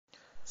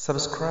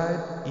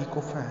Subscribe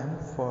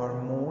EcoFam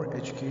for more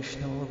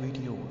educational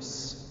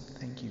videos.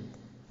 Thank you.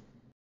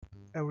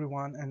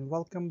 Everyone, and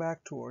welcome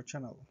back to our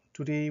channel.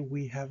 Today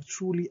we have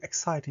truly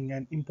exciting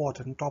and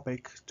important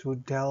topic to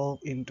delve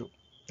into,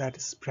 that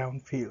is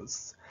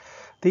brownfields.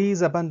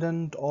 These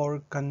abandoned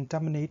or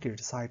contaminated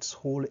sites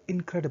hold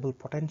incredible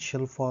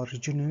potential for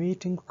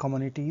regenerating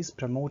communities,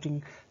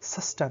 promoting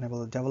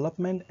sustainable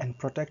development and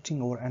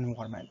protecting our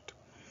environment.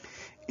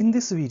 In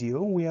this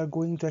video, we are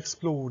going to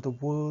explore the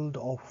world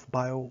of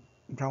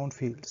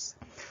brownfields,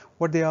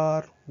 what they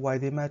are, why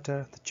they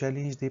matter, the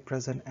challenge they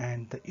present,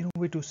 and the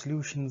innovative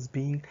solutions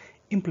being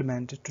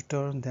implemented to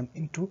turn them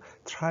into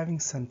thriving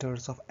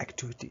centers of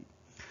activity.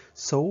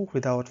 So,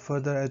 without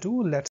further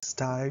ado, let's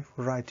dive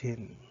right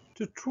in.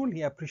 To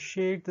truly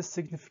appreciate the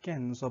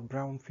significance of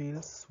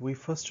brownfields, we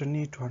first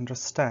need to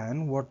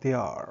understand what they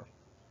are.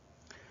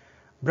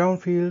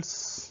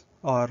 Brownfields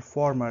are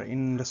former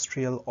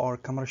industrial or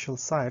commercial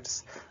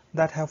sites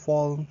that have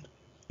fallen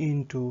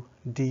into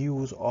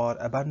disuse or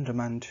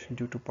abandonment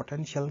due to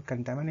potential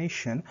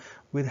contamination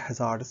with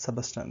hazardous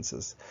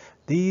substances.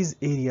 These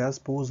areas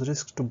pose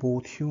risks to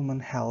both human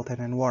health and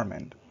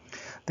environment.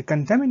 The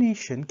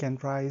contamination can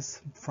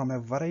rise from a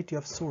variety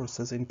of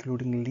sources,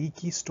 including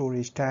leaky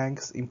storage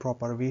tanks,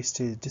 improper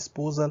wastage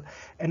disposal,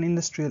 and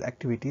industrial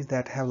activities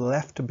that have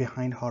left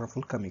behind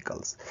harmful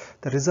chemicals.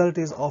 The result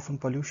is often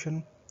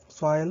pollution,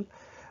 soil,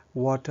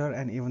 water,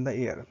 and even the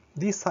air.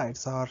 These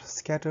sites are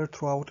scattered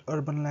throughout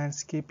urban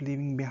landscape,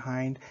 leaving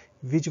behind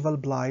visual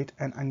blight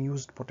and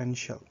unused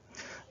potential.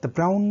 The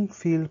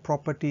brownfield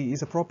property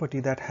is a property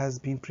that has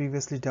been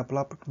previously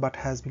developed but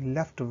has been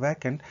left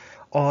vacant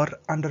or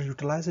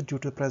underutilized due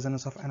to the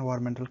presence of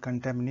environmental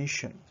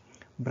contamination.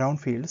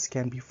 Brownfields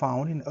can be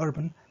found in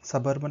urban,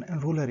 suburban,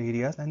 and rural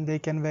areas, and they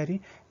can vary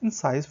in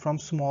size from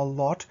small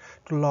lot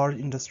to large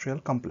industrial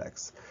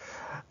complex.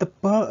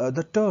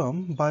 The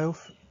term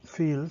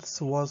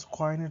biofields was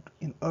coined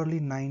in early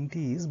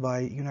 90s by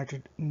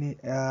United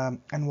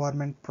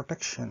Environment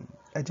Protection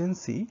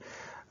Agency,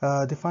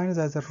 defined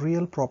as a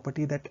real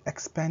property that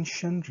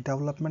expansion,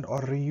 redevelopment,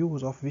 or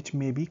reuse of which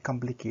may be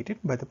complicated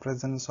by the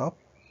presence of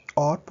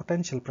or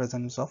potential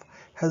presence of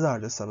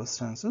hazardous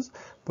substances,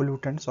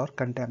 pollutants, or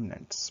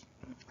contaminants.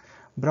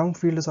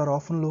 Brownfields are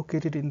often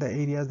located in the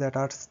areas that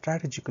are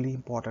strategically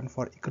important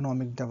for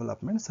economic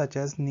development, such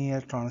as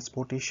near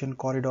transportation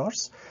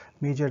corridors,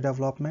 major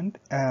development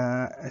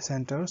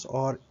centers,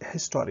 or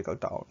historical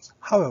towns.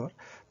 However,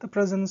 the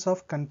presence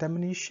of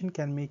contamination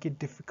can make it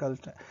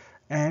difficult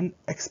and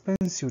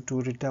expensive to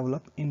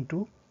redevelop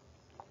into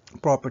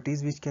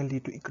properties, which can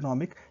lead to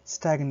economic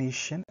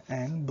stagnation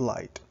and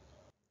blight.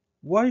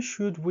 Why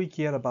should we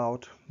care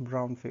about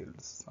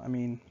brownfields?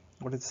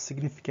 What is the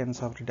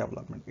significance of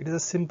redevelopment? It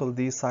is simple.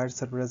 These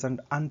sites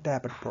represent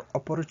untapped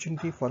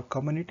opportunity for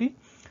community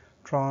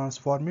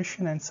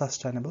transformation and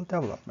sustainable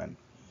development.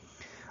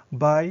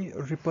 By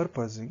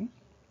repurposing,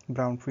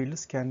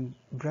 brownfields can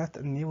breathe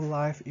new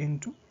life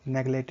into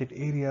neglected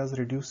areas,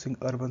 reducing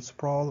urban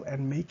sprawl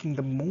and making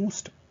the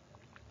most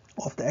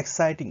of the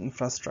exciting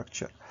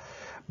infrastructure.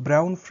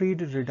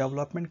 Brownfield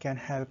redevelopment can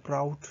have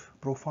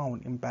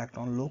profound impact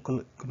on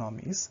local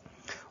economies.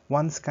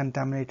 Once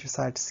contaminated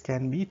sites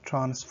can be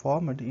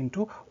transformed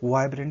into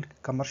vibrant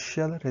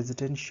commercial,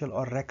 residential,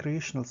 or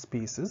recreational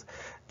spaces,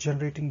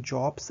 generating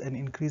jobs and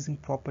increasing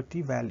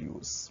property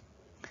values.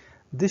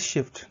 This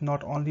shift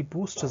not only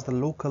boosts the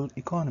local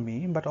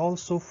economy but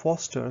also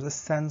fosters a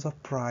sense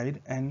of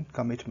pride and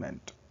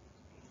commitment.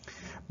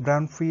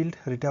 Brownfield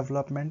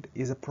redevelopment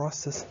is a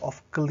process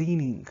of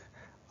cleaning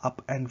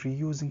up and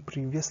reusing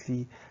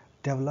previously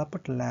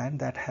developed land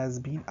that has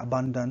been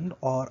abandoned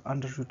or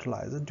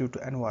underutilized due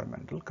to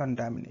environmental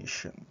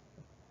contamination.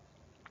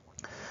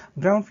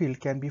 Brownfield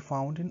can be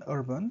found in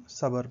urban,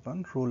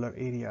 suburban, rural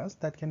areas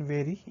that can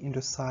vary in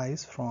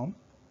size from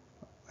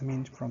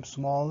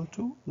small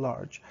to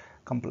large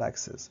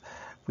complexes.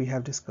 We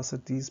have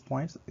discussed these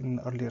points in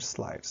earlier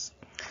slides.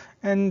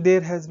 And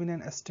there has been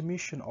an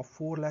estimation of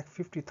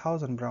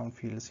 450,000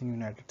 brownfields in the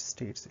United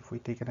States. If we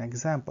take an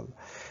example,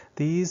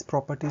 these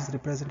properties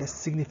represent a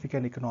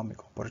significant economic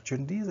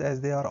opportunities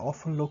as they are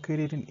often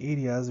located in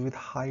areas with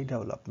high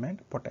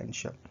development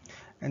potential.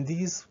 And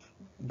these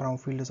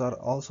brownfields are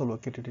also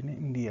located in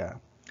India.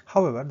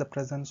 However, the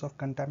presence of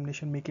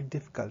contamination makes it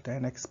difficult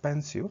and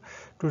expensive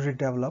to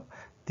redevelop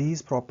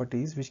these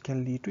properties, which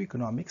can lead to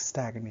economic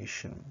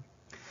stagnation.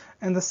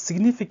 And the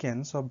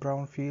significance of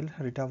brownfield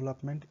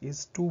redevelopment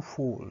is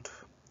twofold.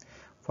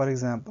 For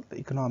example, the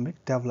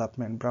economic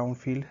development.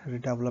 Brownfield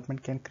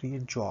redevelopment can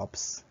create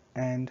jobs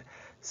and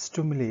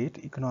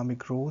stimulate economic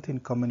growth in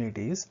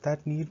communities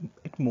that need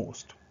it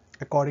most.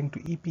 According to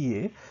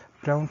EPA,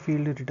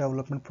 brownfield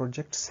redevelopment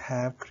projects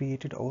have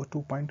created over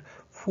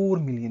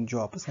 2.4 million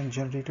jobs and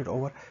generated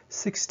over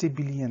 $60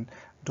 billion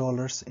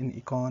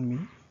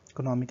in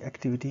economic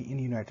activity in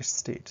the United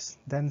States.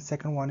 Then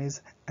second one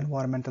is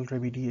environmental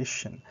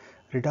remediation.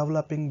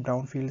 Redeveloping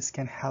brownfields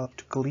can help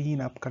to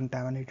clean up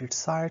contaminated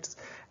sites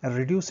and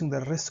reducing the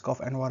risk of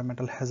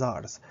environmental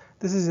hazards.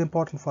 This is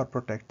important for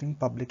protecting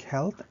public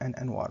health and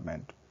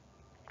environment.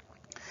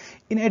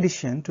 In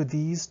addition to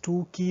these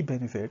two key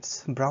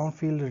benefits,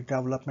 brownfield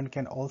redevelopment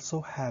can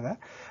also have a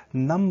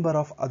number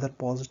of other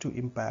positive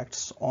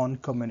impacts on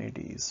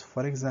communities.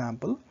 For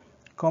example,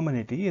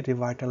 community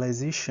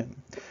revitalization.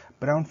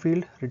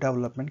 Brownfield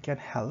redevelopment can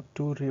help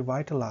to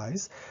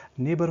revitalize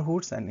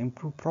neighborhoods and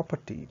improve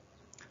property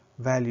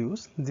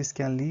values. This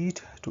can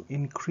lead to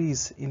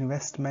increased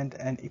investment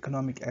and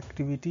economic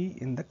activity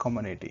in the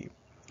community.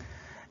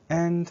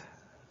 And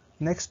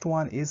next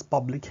one is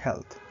public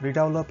health.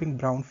 Redeveloping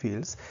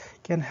brownfields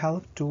can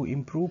help to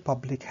improve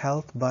public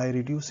health by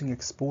reducing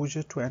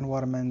exposure to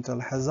environmental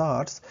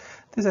hazards.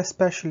 This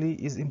especially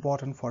is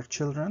important for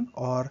children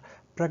or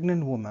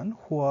pregnant women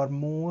who are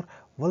more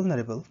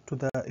vulnerable to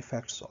the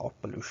effects of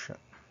pollution.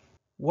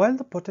 While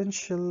the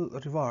potential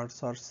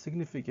rewards are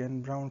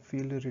significant,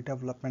 brownfield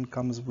redevelopment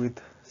comes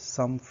with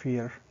some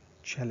fair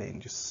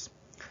challenges.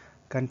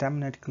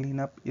 Contaminant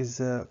cleanup is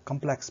a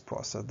complex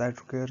process that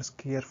requires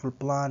careful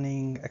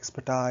planning,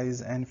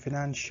 expertise, and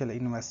financial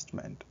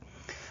investment.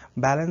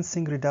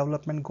 Balancing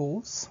redevelopment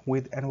goals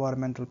with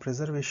environmental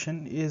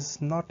preservation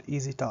is not an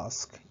easy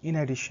task. In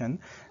addition,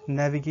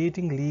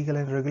 navigating legal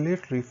and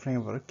regulatory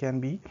framework can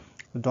be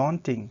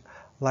daunting.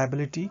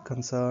 Liability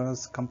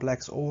concerns,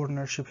 complex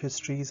ownership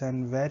histories,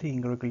 and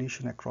varying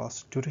regulation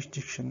across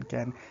jurisdictions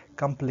can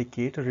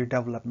complicate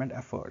redevelopment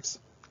efforts.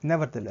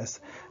 Nevertheless,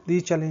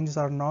 these challenges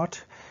are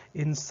not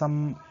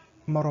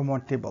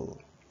insurmountable.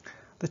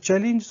 The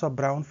challenges of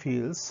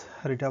brownfields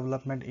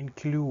redevelopment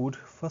include: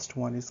 first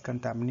one is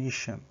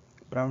contamination.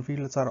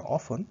 Brownfields are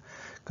often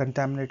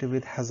contaminated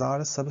with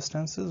hazardous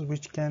substances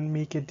which can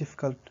make it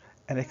difficult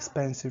and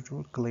expensive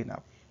to clean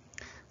up.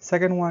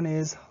 Second one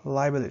is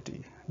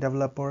liability.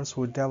 Developers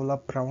who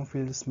develop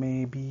brownfields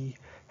may be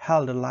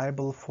held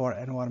liable for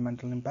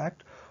environmental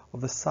impact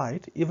of the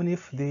site even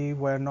if they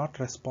were not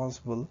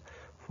responsible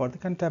for the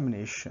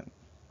contamination.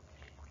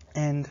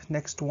 And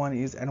next one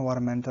is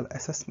environmental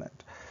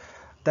assessment.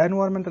 The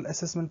environmental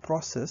assessment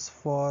process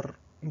for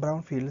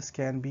brownfields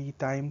can be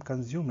time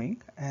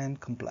consuming and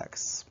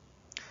complex.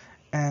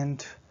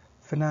 And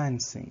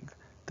financing.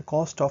 The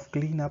cost of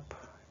cleanup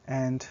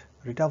and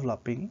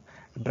redeveloping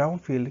a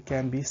brownfield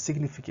can be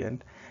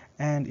significant,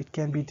 and it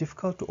can be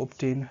difficult to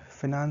obtain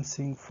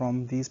financing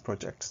from these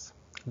projects.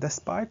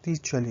 Despite these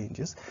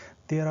challenges,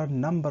 there are a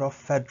number of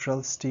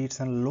federal, states,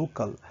 and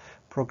local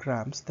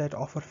programs that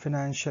offer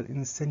financial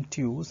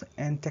incentives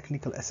and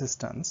technical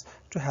assistance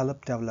to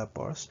help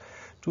developers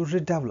to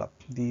redevelop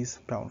these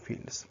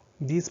brownfields.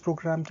 These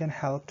programs can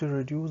help to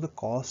reduce the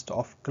cost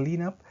of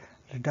cleanup,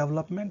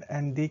 redevelopment,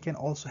 and they can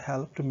also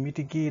help to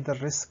mitigate the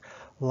risk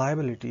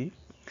liability.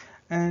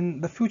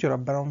 And the future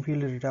of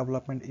brownfield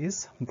redevelopment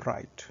is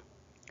bright.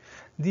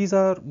 These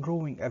are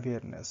growing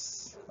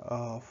awareness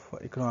of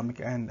economic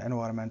and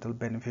environmental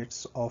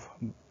benefits of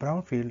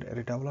brownfield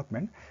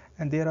redevelopment,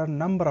 and there are a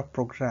number of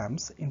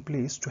programs in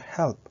place to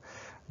help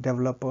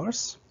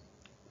developers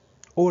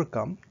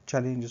overcome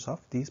challenges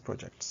of these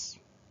projects.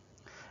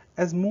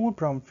 As more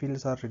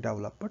brownfields are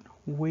redeveloped,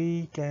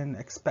 we can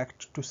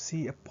expect to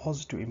see a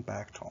positive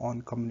impact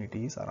on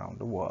communities around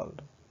the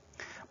world.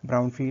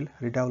 Brownfield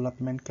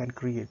redevelopment can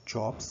create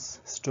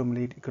jobs,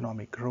 stimulate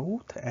economic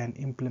growth, and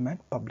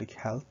implement public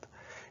health.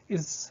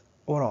 It's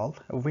overall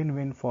a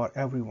win-win for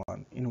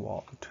everyone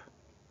involved.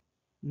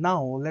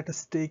 Now let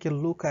us take a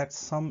look at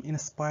some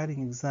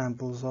inspiring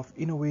examples of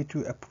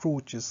innovative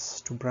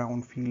approaches to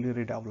brownfield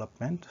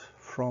redevelopment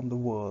from the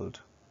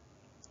world.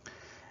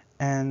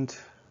 And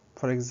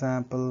for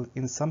example,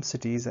 in some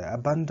cities, an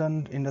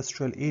abandoned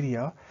industrial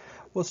area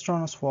was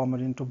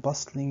transformed into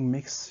bustling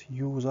mixed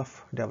use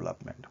of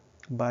development.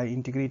 By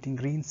integrating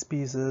green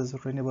spaces,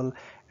 renewable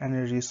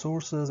energy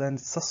sources, and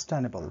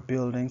sustainable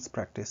buildings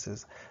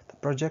practices, the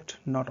project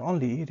not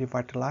only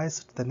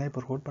revitalized the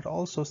neighborhood but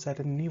also set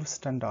a new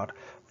standard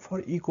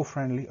for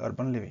eco-friendly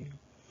urban living.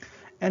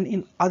 And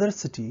in other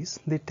cities,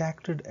 they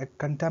tackled a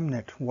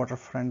contaminated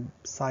waterfront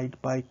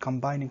site by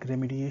combining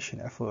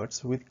remediation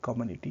efforts with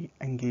community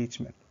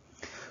engagement.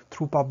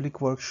 Through public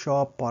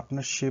workshop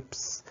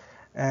partnerships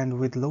and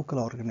with local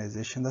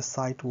organizations, the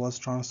site was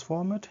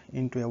transformed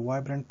into a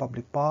vibrant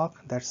public park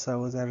that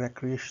serves as a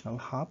recreational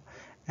hub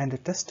and a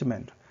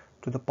testament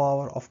to the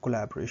power of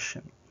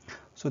collaboration.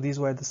 So these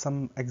were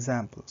some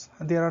examples.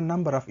 There are a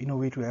number of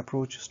innovative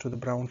approaches to the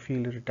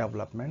brownfield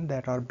redevelopment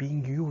that are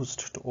being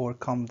used to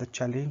overcome the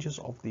challenges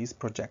of these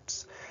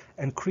projects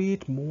and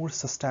create more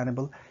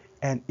sustainable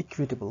and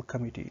equitable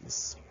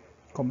communities.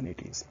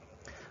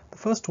 The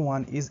first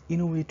one is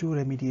innovative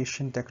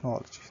remediation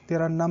technology.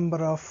 There are a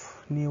number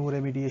of new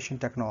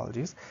remediation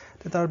technologies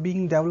that are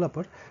being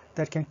developed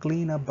that can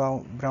clean up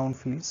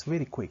brownfields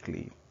very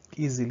quickly,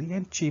 easily,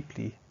 and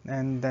cheaply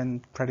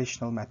than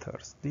traditional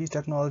methods. These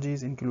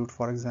technologies include,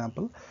 for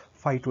example,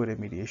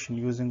 phytoremediation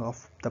using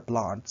of the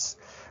plants,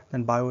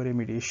 then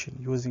bioremediation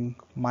using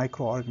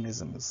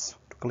microorganisms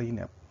to clean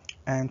up,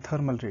 and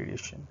thermal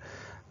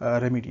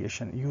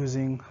remediation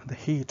using the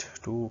heat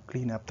to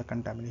clean up the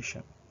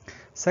contamination.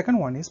 Second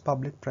one is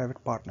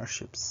public-private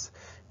partnerships.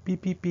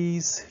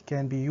 PPPs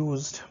can be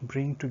used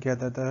bring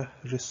together the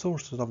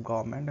resources of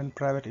government and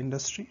private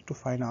industry to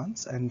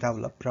finance and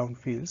develop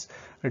brownfields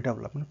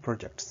redevelopment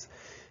projects.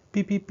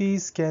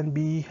 PPPs can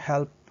be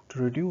help to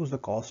reduce the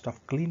cost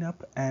of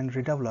cleanup and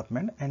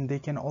redevelopment, and they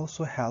can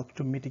also help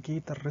to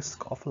mitigate the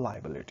risk of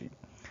liability.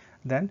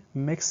 Then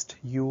mixed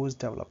use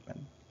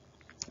development.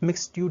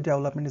 Mixed use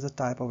development is a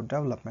type of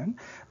development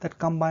that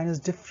combines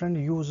different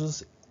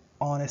uses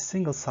on a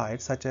single site,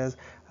 such as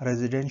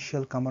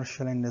residential,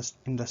 commercial, and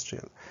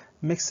industrial.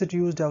 Mixed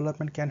use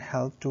development can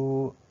help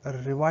to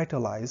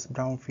revitalize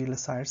brownfield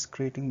sites,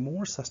 creating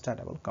more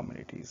sustainable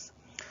communities.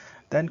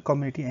 Then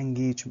community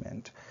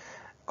engagement.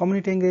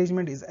 Community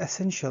engagement is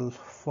essential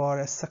for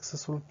a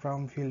successful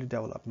brownfield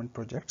development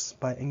projects.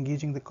 By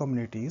engaging the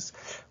communities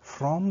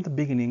from the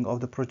beginning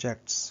of the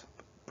project's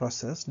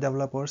process,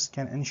 developers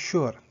can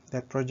ensure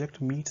that project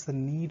meets the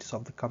needs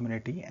of the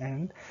community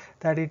and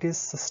that it is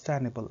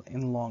sustainable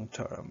in long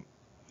term.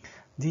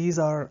 These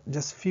are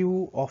just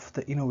few of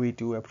the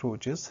innovative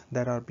approaches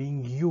that are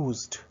being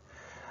used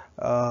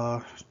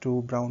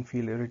to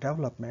brownfield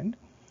redevelopment.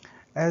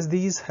 As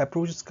these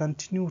approaches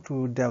continue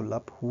to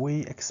develop,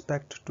 we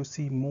expect to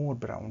see more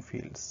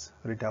brownfields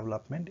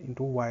redevelopment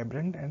into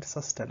vibrant and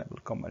sustainable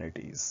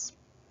communities.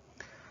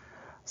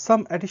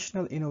 Some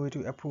additional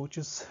innovative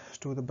approaches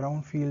to the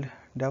brownfield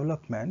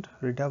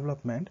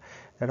redevelopment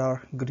that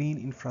are green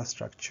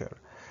infrastructure.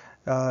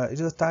 It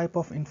is a type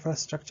of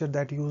infrastructure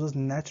that uses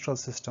natural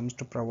systems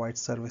to provide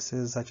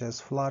services such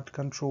as flood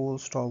control,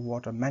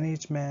 stormwater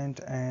management,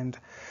 and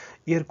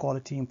air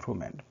quality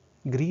improvement.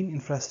 Green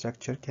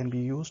infrastructure can be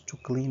used to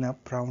clean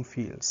up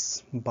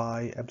brownfields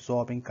by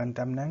absorbing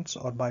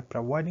contaminants or by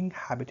providing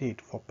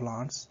habitat for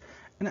plants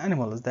and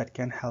animals that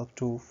can help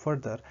to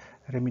further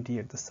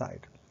remediate the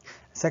site.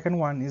 Second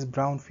one is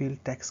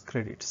brownfield tax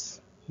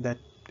credits, that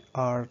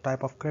are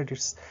type of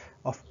credits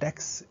of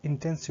tax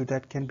intensive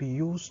that can be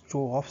used to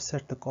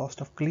offset the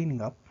cost of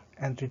cleaning up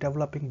and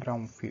redeveloping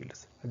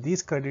brownfields.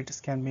 These credits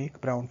can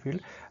make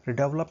brownfield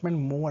redevelopment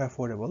more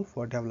affordable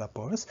for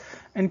developers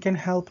and can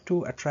help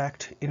to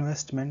attract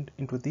investment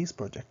into these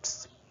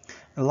projects.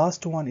 The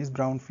last one is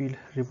brownfield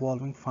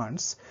revolving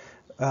funds,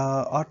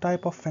 are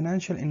type of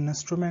financial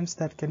instruments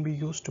that can be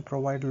used to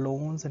provide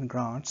loans and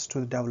grants to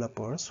the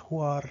developers who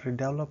are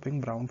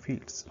redeveloping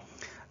brownfields.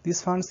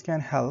 These funds can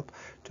help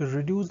to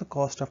reduce the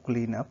cost of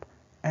cleanup,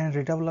 and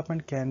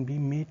redevelopment can be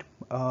make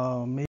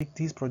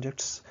these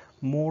projects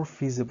more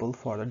feasible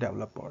for the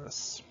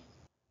developers.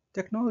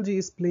 Technology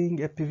is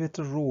playing a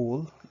pivotal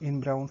role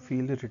in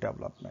brownfield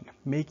redevelopment,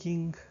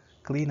 making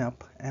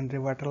cleanup and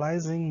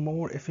revitalizing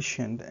more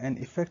efficient and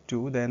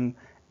effective than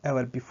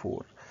ever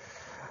before.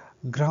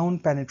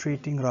 Ground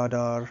penetrating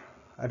radar,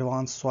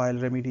 advanced soil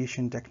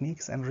remediation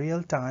techniques, and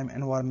real-time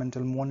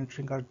environmental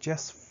monitoring are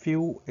just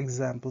few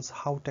examples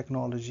how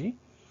technology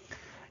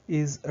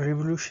is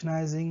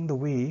revolutionizing the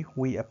way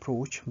we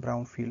approach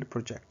brownfield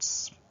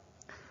projects.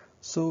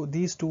 So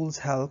these tools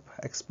help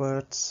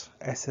experts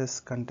assess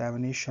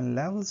contamination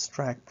levels,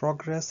 track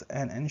progress,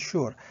 and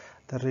ensure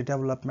the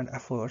redevelopment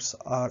efforts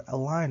are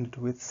aligned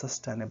with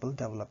sustainable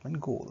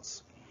development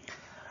goals.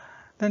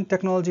 Then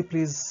technology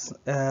plays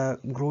a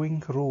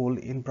growing role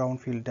in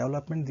brownfield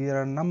development. There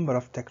are a number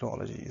of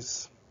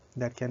technologies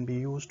that can be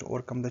used to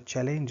overcome the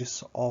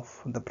challenges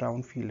of the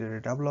brownfield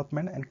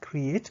redevelopment and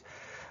create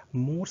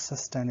more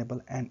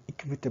sustainable and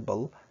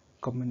equitable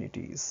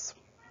communities.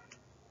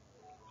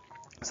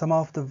 Some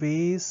of the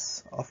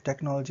ways of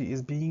technology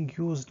is being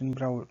used in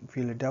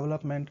brownfield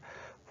development.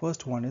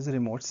 First one is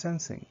remote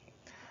sensing.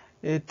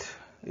 It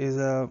is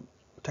a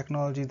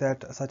technology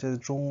that such as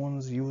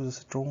drones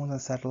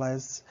and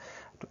satellites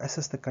to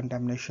assess the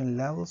contamination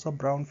levels of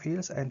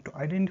brownfields and to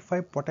identify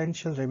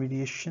potential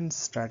remediation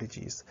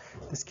strategies.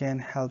 This can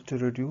help to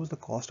reduce the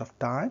cost of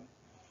time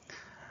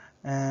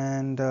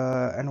and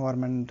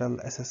environmental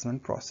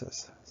assessment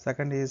process.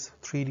 Second is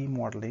 3D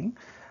modeling.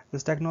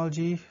 This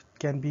technology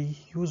can be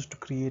used to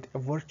create a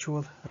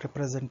virtual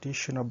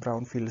representation of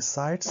brownfield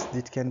sites.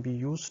 It can be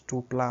used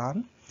to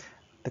plan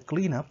the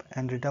cleanup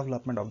and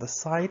redevelopment of the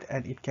site,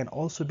 and it can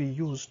also be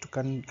used to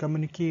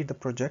communicate the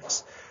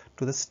projects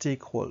to the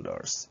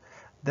stakeholders.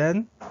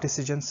 Then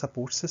decision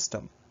support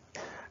system.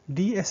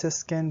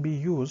 DSS can be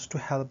used to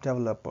help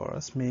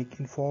developers make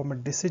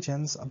informed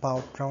decisions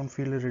about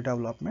brownfield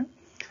redevelopment.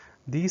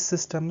 These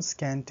systems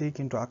can take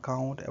into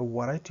account a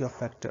variety of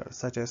factors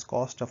such as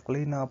cost of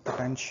cleanup,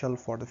 potential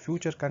for the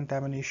future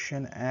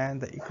contamination,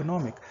 and the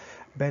economic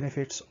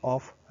benefits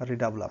of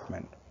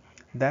redevelopment.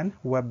 Then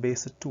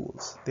web-based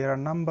tools. There are a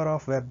number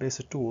of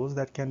web-based tools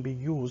that can be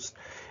used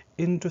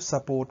to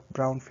support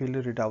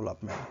brownfield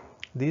redevelopment.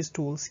 These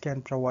tools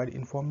can provide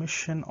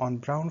information on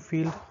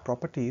brownfield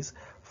properties,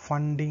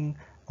 funding,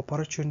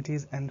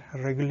 opportunities, and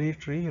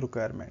regulatory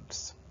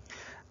requirements.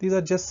 These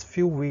are just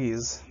few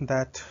ways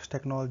that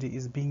technology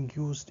is being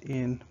used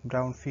in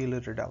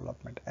brownfield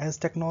redevelopment. As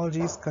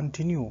technologies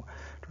continue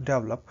to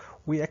develop,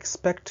 we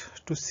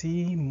expect to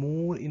see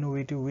more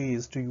innovative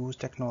ways to use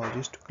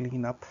technologies to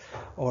clean up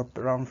our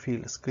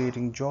brownfields,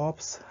 creating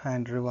jobs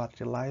and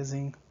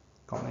revitalizing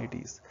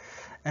communities.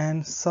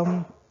 And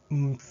some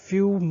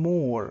few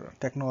more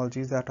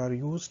technologies that are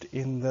used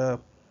in the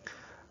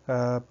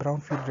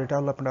brownfield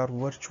redevelopment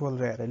or virtual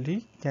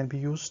reality can be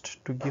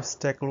used to give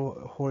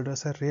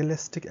stakeholders a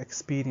realistic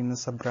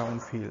experience of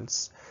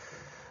brownfields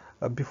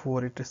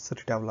before it is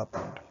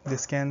redevelopment.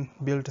 This can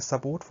build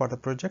support for the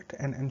project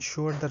and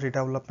ensure the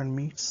redevelopment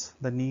meets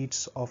the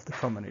needs of the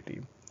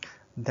community.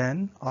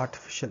 Then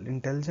artificial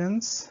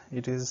intelligence,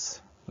 it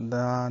is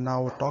the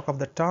now talk of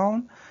the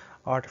town.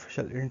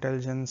 Artificial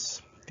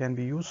intelligence can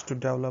be used to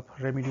develop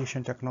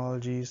remediation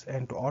technologies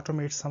and to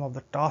automate some of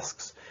the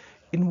tasks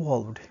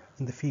involved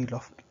in the field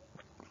of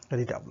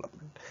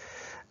redevelopment.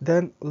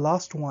 Then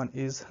last one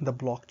is the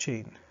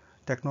blockchain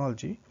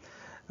technology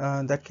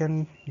that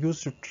can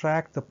use to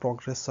track the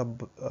progress of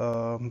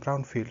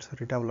brownfields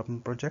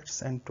redevelopment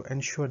projects and to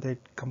ensure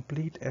that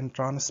complete and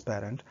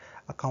transparent,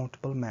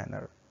 accountable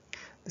manner.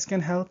 This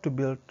can help to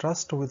build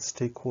trust with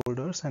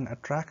stakeholders and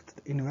attract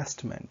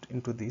investment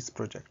into these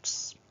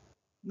projects.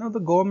 Now,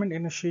 the government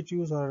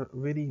initiatives are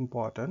very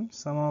important.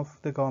 Some of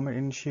the government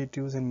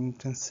initiatives and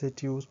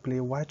incentives play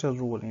a vital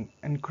role in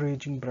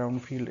encouraging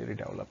brownfield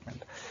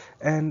redevelopment.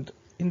 And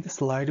in this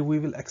slide, we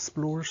will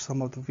explore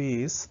some of the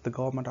ways the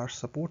government are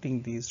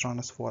supporting these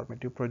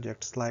transformative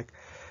projects, like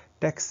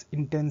tax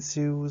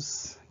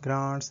incentives,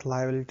 grants,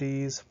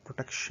 liabilities,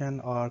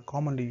 protection are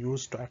commonly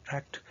used to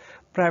attract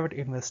private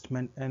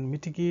investment and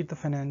mitigate the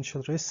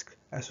financial risk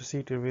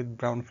associated with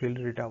brownfield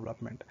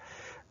redevelopment.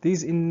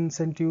 These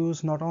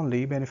incentives not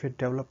only benefit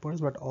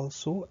developers but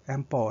also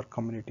empower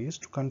communities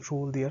to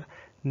control their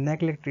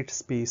neglected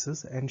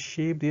spaces and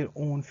shape their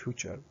own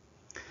future.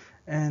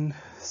 And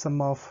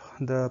some of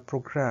the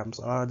programs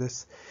are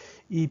this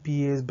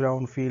EPA's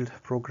Brownfield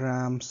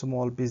Program,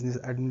 Small Business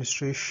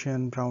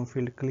Administration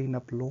Brownfield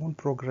Cleanup Loan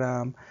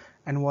Program,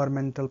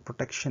 Environmental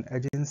Protection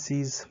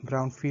Agency's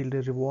Brownfield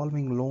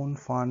Revolving Loan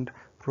Fund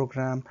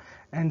Program,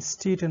 and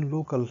state and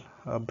local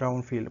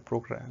brownfield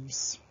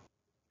programs.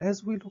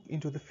 As we look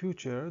into the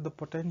future, the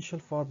potential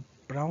for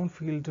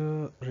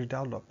brownfield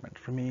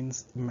redevelopment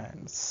remains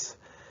immense.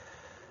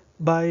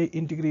 By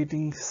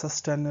integrating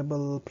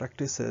sustainable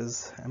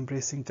practices,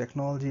 embracing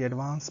technology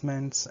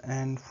advancements,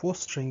 and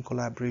fostering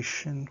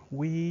collaboration,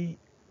 we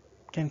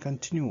can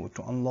continue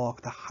to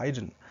unlock the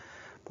hidden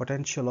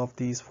potential of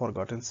these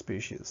forgotten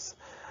species.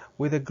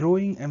 With a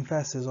growing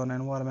emphasis on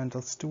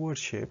environmental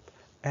stewardship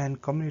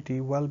and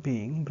community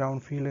well-being,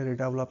 brownfield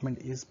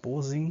redevelopment is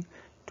posing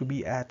to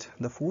be at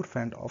the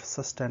forefront of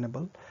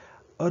sustainable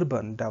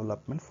urban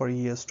development for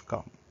years to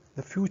come.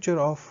 The future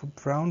of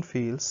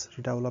brownfields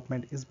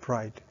redevelopment is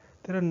bright.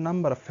 There are a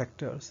number of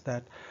factors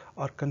that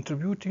are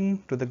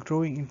contributing to the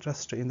growing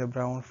interest in the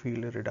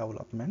brownfield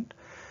redevelopment.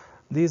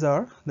 These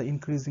are the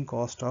increasing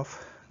cost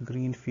of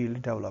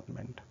greenfield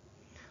development.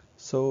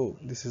 So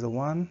this is the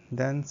one.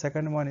 Then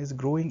second one is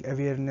growing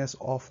awareness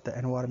of the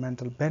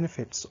environmental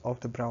benefits of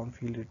the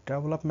brownfield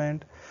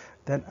development.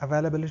 Then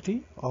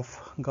availability of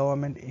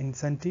government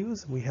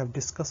incentives. We have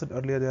discussed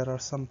earlier, there are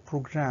some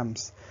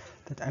programs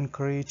that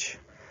encourage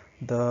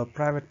the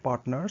private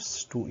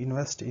partners to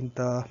invest in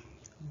the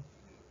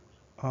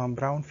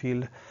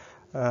brownfield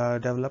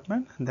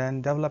development.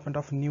 Then development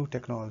of new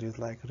technologies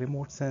like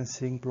remote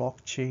sensing,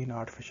 blockchain,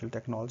 artificial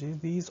technologies.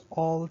 These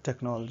all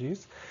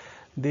technologies,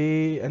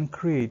 they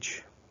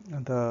encourage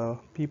the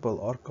people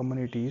or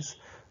communities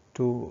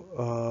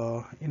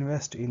to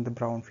invest in the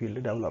brownfield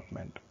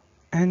development.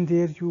 And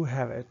there you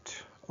have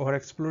it, our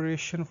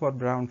exploration for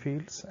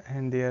brownfields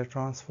and their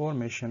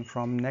transformation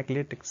from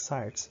neglected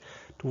sites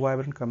to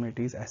vibrant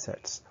communities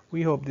assets.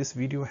 We hope this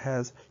video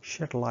has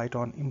shed light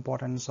on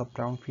importance of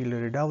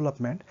brownfield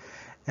redevelopment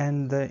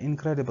and the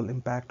incredible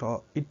impact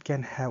it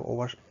can have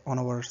on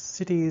our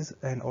cities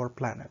and our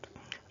planet.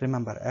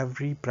 Remember,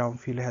 every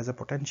brownfield has a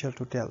potential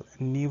to tell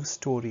a new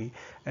story,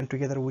 and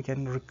together we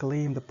can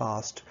reclaim the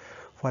past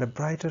for a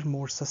brighter,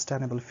 more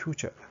sustainable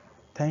future.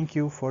 Thank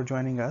you for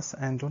joining us,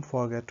 and don't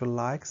forget to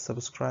like,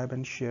 subscribe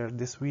and share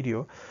this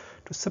video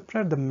to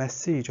spread the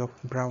message of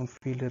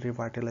brownfield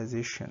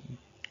revitalization.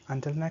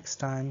 Until next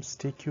time,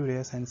 stay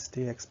curious and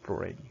stay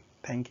exploring.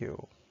 Thank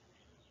you.